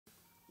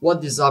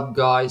What is up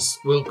guys,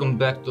 welcome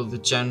back to the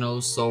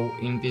channel. So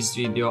in this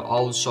video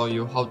I'll show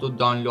you how to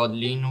download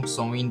Linux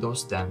on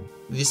Windows 10.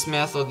 This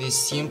method is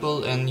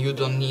simple and you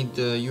don't need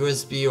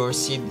USB or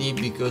CD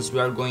because we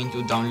are going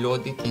to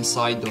download it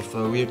inside of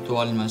a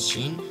virtual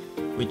machine,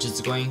 which is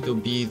going to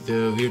be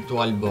the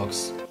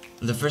VirtualBox.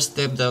 The first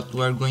step that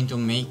we are going to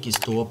make is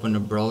to open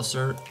a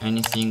browser.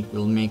 Anything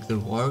will make the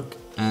work,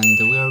 and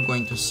we are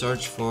going to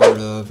search for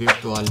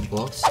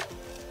VirtualBox.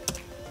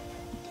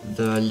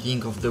 The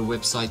link of the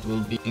website will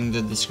be in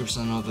the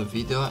description of the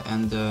video,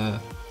 and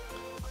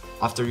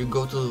after you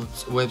go to the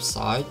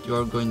website you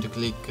are going to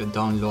click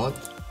download.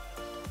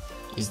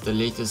 It's the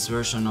latest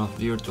version of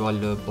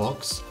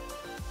VirtualBox,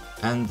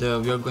 and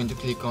we are going to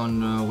click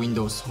on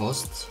Windows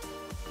host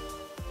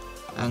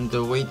and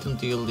wait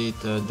until it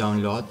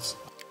downloads.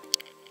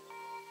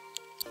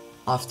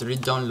 After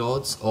it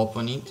downloads,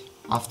 open it.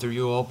 After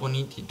you open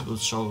it,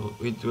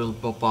 it will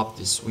pop up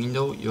this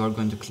window. You are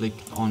going to click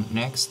on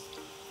next.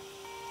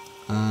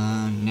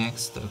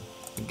 Next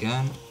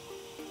again,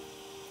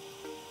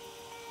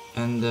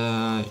 and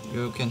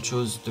you can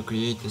choose to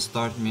create a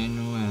start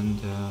menu and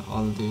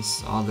all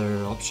these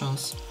other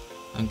options,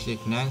 and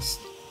click next,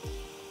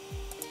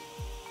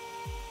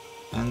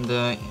 and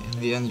in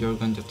the end you're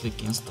going to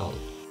click install.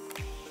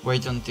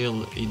 Wait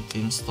until it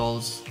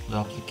installs the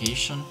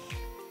application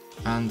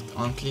and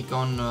click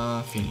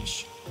on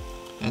finish,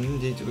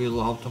 and it will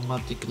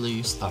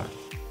automatically start.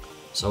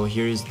 So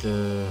here is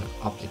the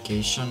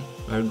application.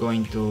 We are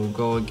going to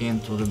go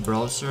again to the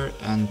browser,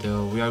 and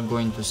we are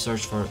going to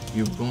search for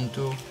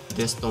Ubuntu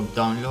desktop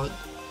download,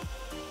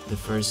 the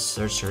first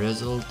search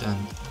result,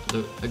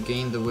 and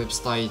again the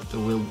website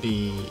will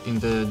be in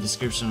the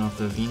description of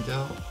the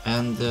video.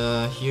 And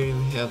here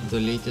we have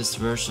the latest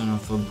version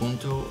of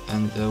Ubuntu,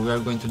 and we are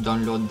going to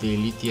download the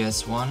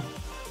LTS1,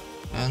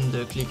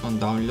 and click on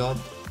download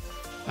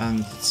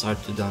and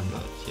start to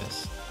download.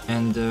 Yes,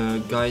 and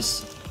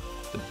guys,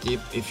 a tip: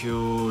 if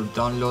your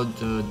download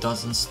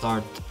doesn't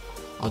start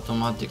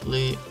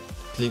automatically,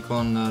 click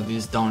on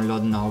this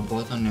download now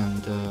button,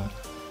 and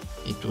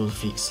it will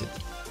fix it.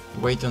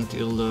 Wait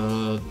until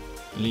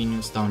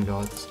Linux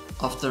downloads.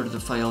 After the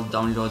file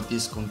download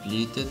is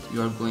completed,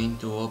 you are going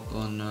to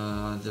open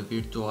the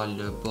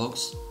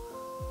VirtualBox,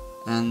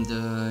 and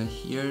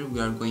here we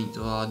are going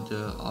to add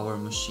our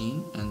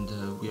machine, and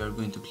we are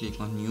going to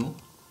click on new.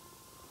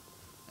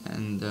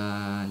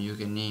 And you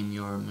can name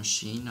your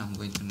machine. I'm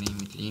going to name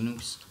it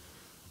Linux,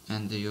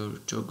 and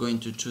you're going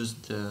to choose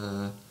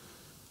the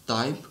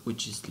type,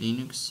 which is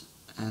Linux,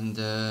 and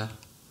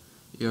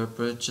your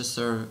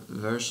purchaser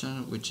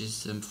version, which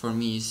is for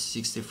me is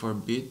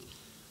 64-bit.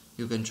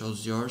 You can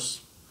choose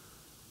yours,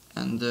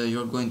 and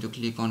you're going to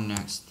click on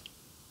next.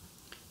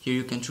 Here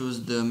you can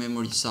choose the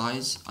memory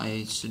size.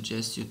 I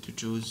suggest you to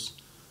choose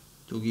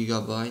 2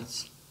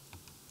 GB.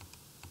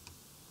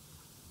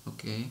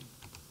 Okay.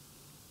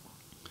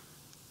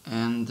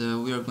 And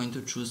we are going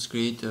to choose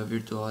create a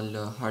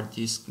virtual hard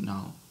disk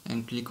now,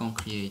 and click on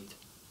create.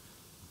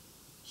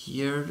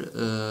 Here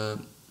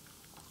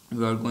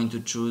we are going to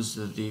choose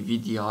the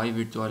VDI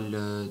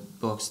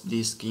VirtualBox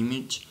disk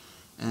image,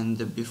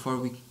 and before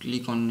we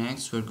click on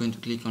next, we are going to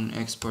click on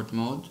export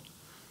mode,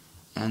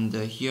 and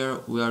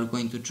here we are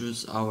going to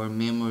choose our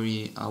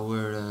memory,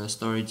 our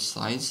storage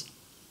size.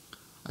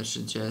 I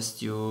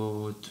suggest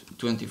you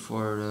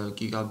 24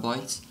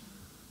 GB,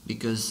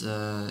 because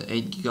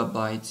 8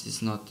 GB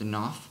is not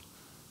enough,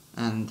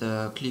 and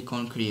click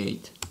on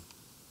create.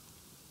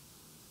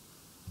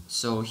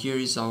 So here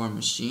is our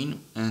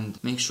machine, and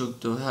make sure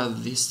to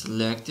have this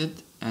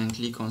selected, and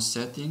click on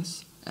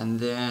settings, and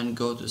then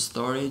go to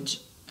storage,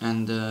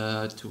 and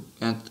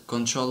at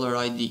controller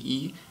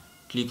IDE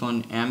click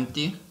on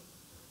empty,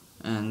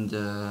 and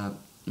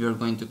you're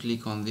going to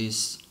click on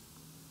this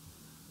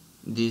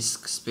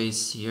disk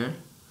space here,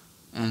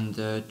 and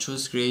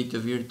choose create a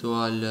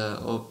virtual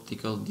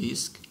optical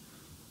disk,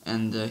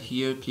 and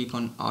here click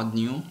on add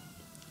new,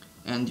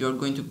 and you're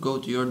going to go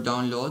to your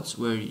downloads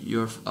where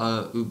your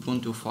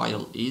Ubuntu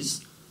file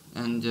is,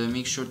 and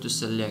make sure to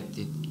select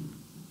it,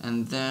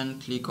 and then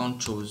click on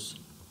choose,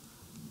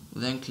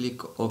 then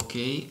click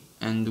OK,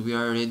 and we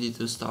are ready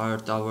to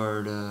start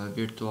our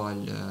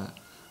virtual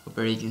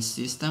operating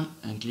system,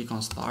 and click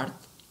on start.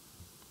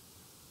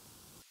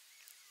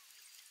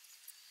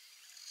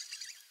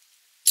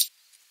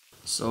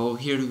 So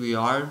here we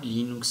are,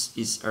 Linux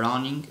is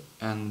running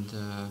and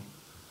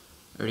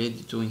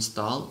ready to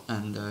install,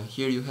 and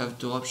here you have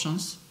two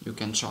options. You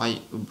can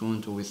try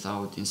Ubuntu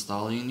without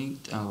installing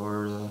it,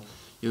 or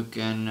you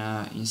can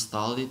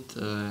install it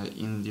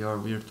in your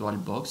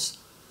VirtualBox,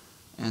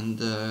 and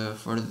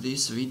for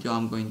this video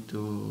I'm going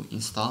to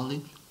install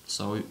it.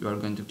 So you are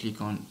going to click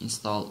on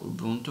install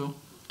Ubuntu.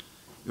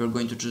 You are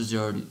going to choose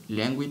your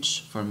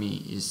language. For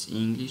me is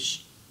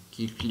English.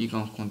 Click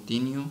on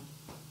continue.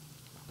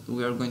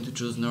 We are going to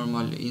choose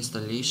normal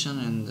installation,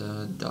 and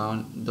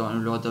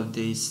download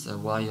updates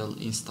while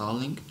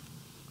installing.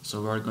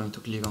 So we are going to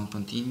click on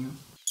continue.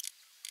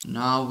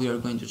 Now we are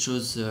going to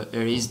choose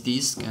erase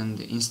disk and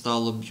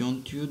install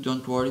Ubuntu.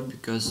 Don't worry,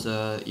 because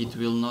it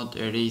will not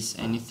erase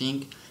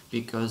anything,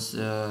 because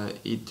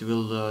it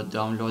will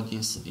download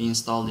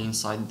install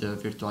inside the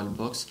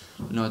VirtualBox,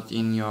 not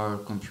in your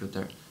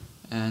computer.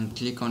 And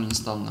click on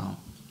install now.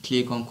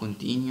 Click on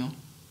continue,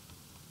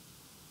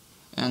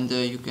 and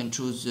you can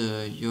choose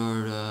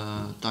your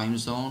time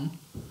zone,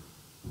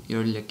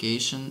 your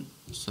location,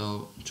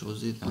 so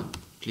choose it and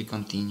click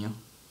continue.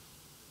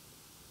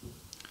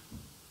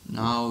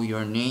 Now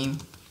your name,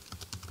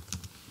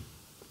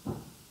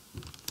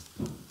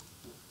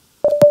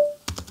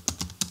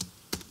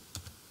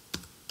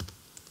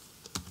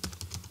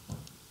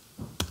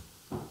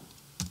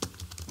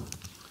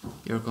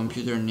 your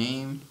computer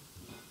name,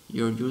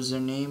 your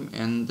username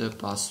and the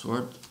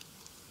password.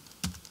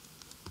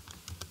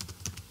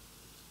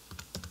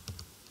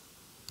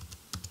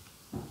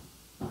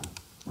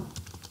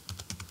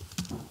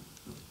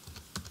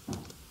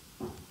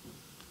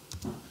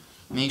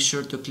 Make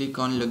sure to click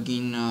on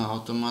login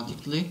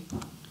automatically,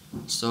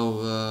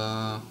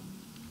 so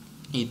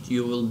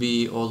you will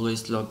be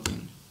always logged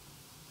in.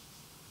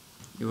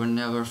 You will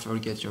never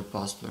forget your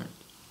password.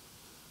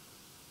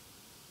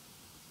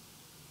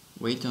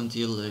 Wait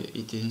until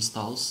it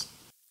installs.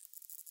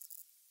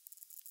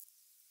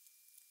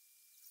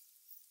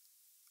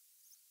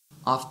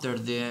 After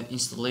the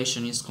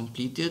installation is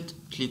completed,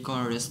 click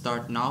on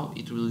restart now.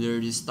 It will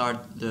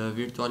restart the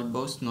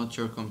VirtualBox, not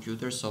your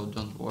computer, so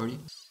don't worry.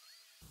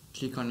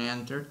 Click on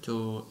enter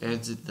to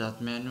exit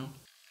that menu.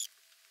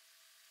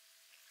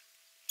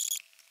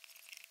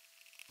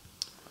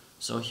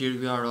 So here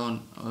we are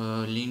on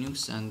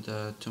Linux, and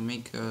to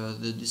make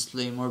the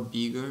display more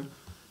bigger,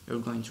 you're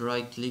going to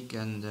right click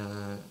and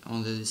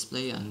on the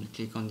display and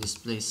click on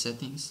display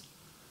settings,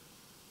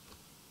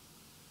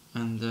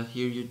 and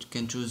here you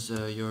can choose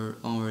your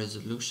own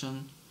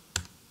resolution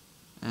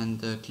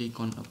and click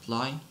on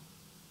apply.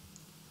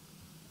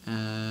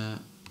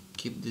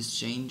 Keep these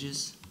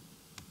changes,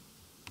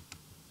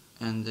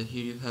 and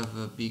here you have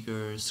a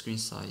bigger screen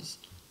size.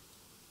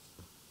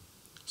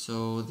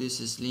 So this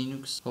is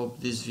Linux. Hope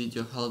this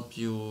video helped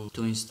you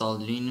to install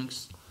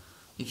Linux.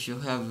 If you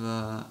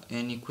have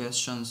any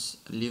questions,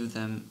 leave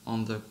them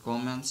on the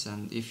comments,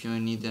 and if you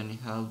need any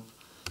help,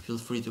 feel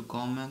free to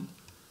comment.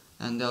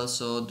 And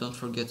also don't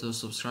forget to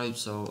subscribe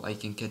so I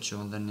can catch you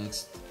on the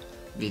next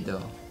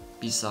video.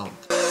 Peace out.